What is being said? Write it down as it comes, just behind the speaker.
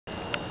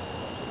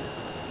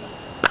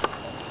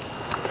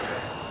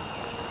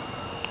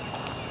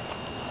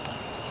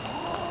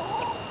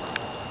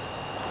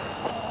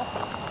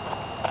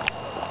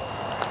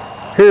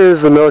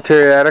Here's the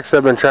military Attex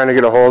I've been trying to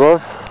get a hold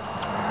of.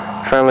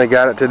 Finally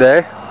got it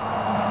today.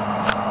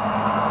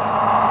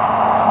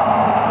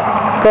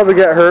 Probably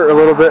got hurt a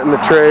little bit in the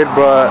trade,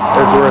 but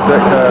it's worth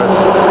it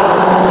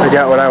because I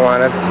got what I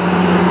wanted.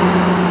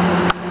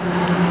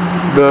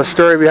 The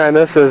story behind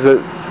this is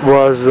it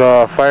was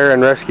a fire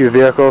and rescue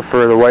vehicle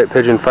for the White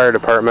Pigeon Fire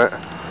Department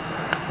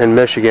in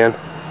Michigan.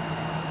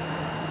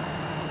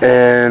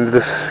 And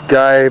this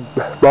guy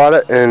bought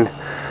it and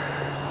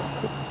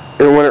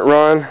it wouldn't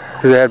run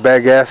because it had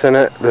bad gas in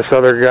it. This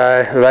other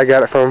guy that I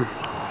got it from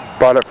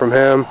bought it from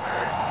him,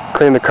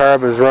 cleaned the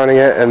carb, was running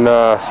it, and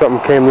something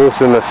came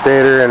loose in the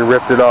stator and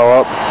ripped it all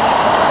up,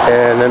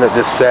 and then it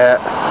just sat.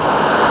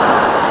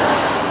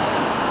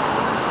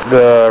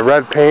 The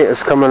red paint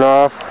is coming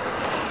off.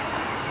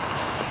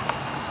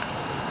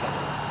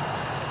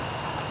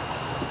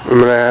 I'm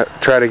going to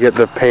try to get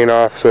the paint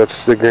off so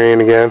it's the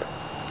green again.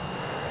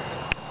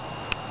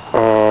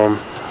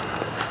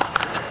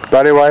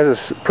 Body wise,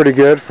 it's pretty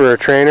good for a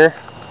trainer.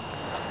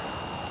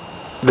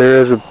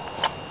 There is a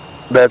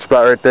bad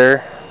spot right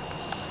there.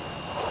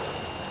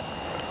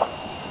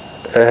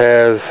 It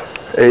has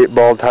 8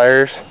 bald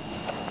tires,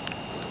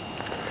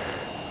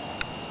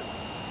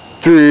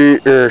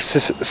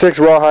 6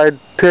 rawhide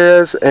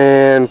tiras,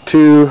 and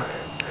 2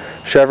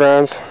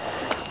 chevrons.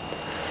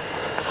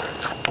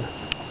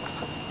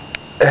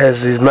 It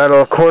has these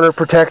metal corner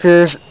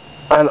protectors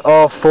on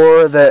all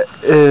 4 that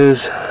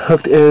is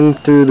hooked in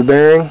through the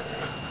bearing.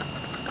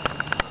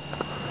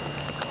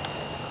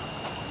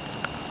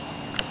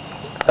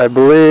 I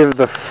believe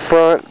the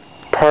front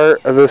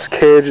part of this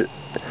cage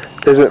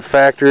isn't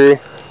factory.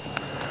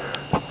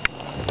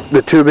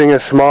 The tubing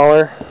is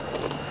smaller,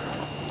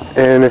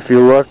 and if you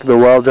look, the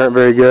welds aren't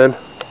very good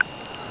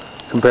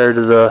compared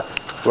to the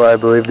what I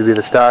believe to be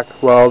the stock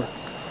weld.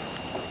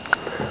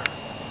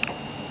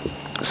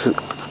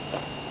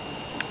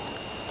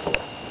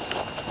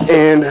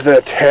 And the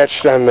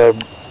attached on the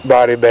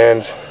body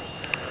bands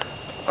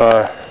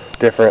are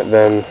different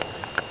than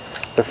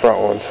the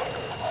front ones.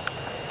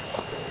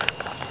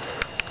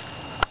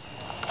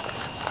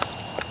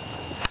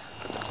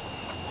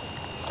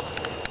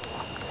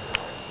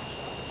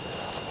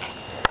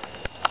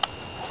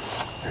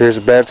 Here's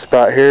a bad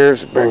spot here.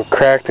 It's been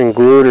cracked and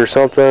glued or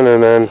something,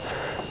 and then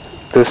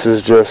this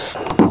is just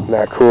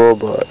not cool,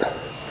 but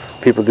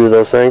people do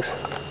those things.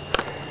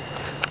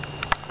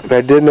 And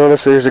I did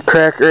notice there's a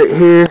crack right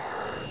here.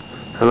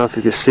 I don't know if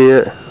you can see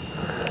it,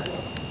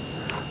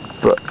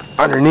 but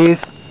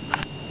underneath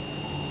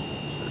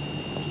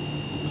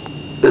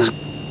is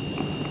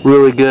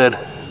really good.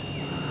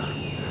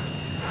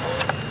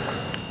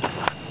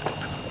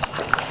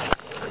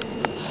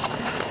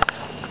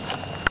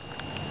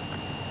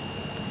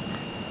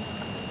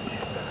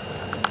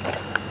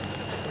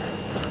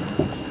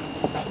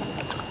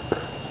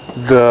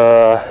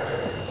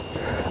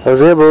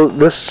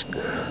 This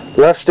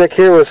left stick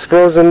here was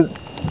frozen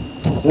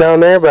down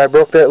there, but I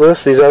broke that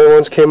loose. These other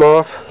ones came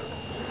off,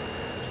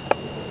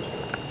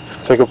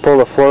 so I could pull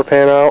the floor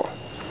pan out.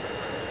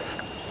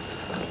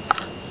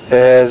 It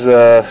has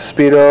a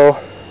speedo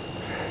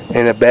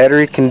and a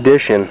battery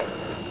condition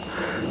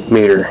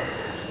meter.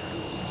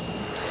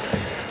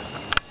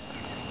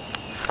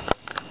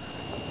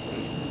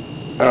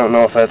 I don't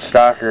know if that's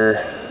stock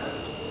or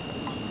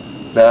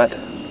not.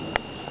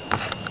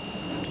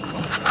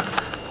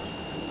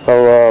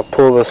 I'll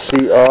pull the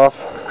seat off.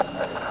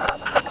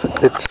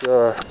 It's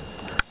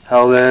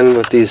held in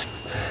with these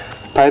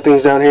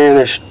pipings down here, and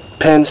there's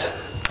pins.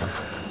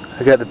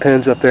 I got the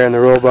pins up there in the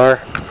roll bar.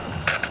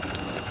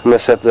 I'm going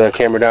to set the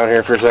camera down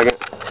here for a second.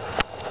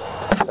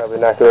 Probably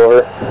knock it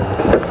over.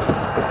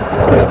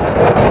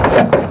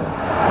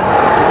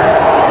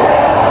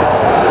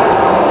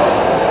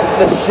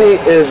 This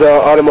seat is an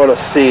automotive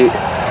seat.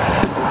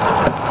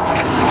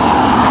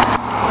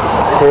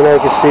 And I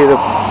can see the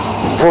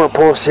 4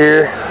 posts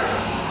here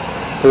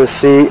for the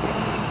seat.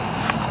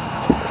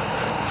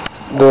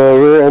 The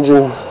rear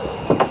engine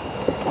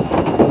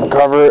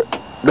cover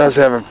does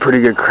have a pretty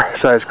good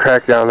size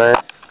crack down there.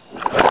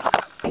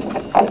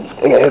 I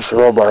think it hits the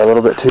roll bar a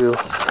little bit too.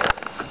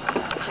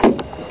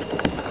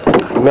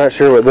 I'm not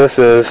sure what this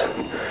is,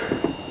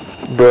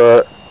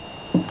 but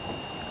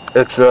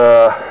it's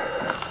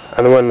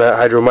on the one that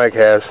Hydro Mike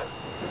has.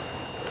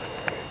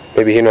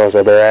 Maybe he knows,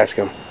 I better ask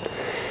him.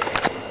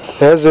 It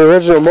has the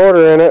original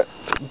motor in it,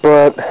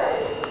 but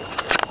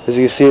as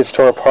you can see, it's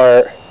torn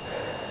apart.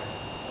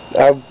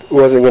 I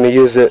wasn't going to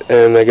use it,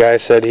 and the guy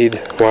said he'd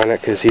want it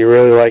because he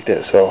really liked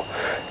it, so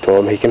I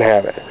told him he can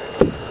have it.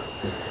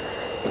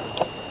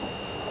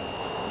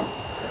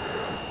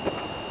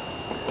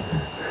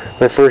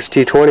 My first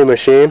T20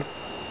 machine.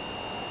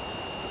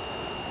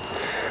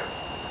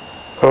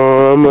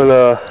 I'm going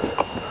to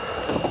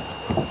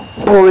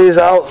pull these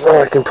out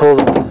so I can pull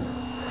the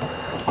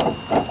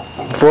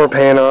floor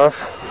pan off.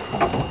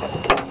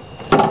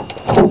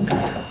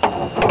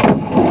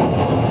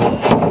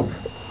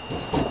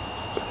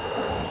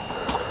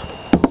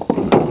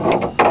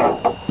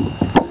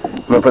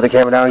 I'm going to put the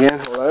camera down again.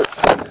 Hold on.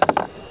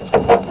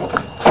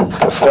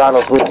 The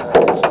throttle's loose.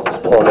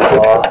 pull this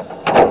off.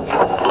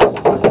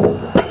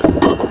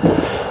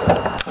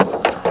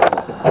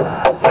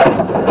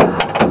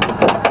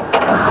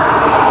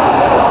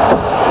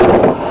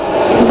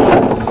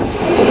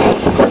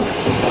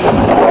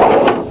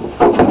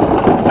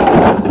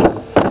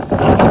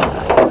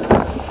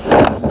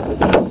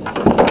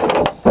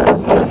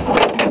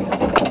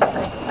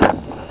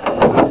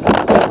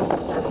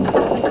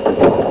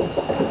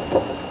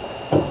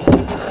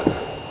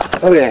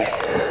 Okay,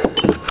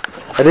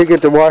 I did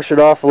get to wash it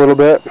off a little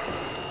bit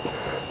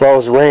while it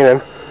was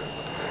raining.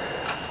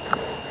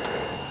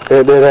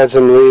 It did have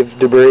some leaf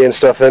debris and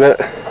stuff in it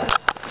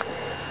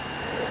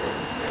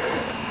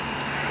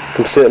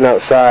from sitting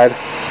outside,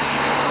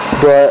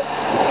 but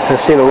I've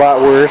seen a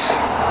lot worse.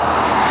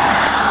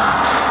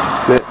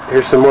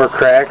 Here's some more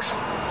cracks.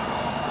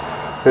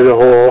 There's a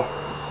hole.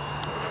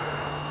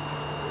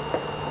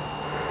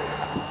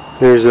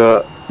 There's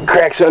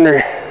cracks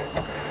under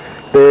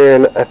there,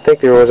 and I think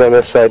there was on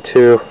this side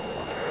too.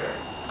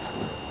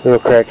 Little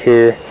crack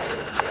here.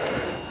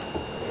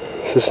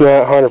 So it's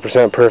not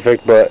 100%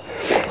 perfect, but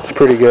it's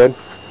pretty good.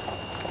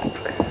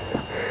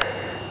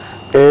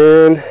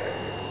 And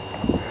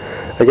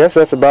I guess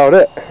that's about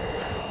it.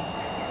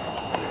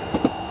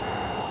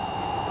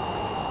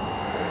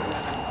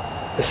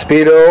 The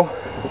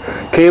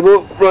speedo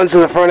cable runs to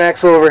the front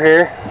axle over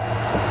here.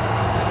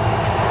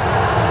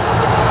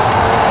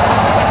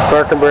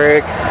 Park and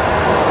brake.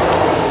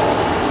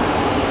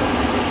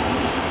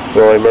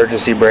 Little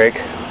emergency brake.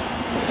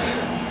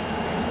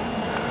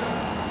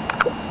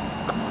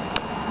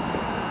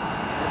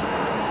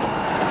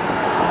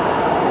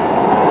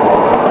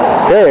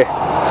 Okay.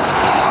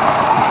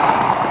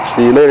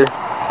 See you later.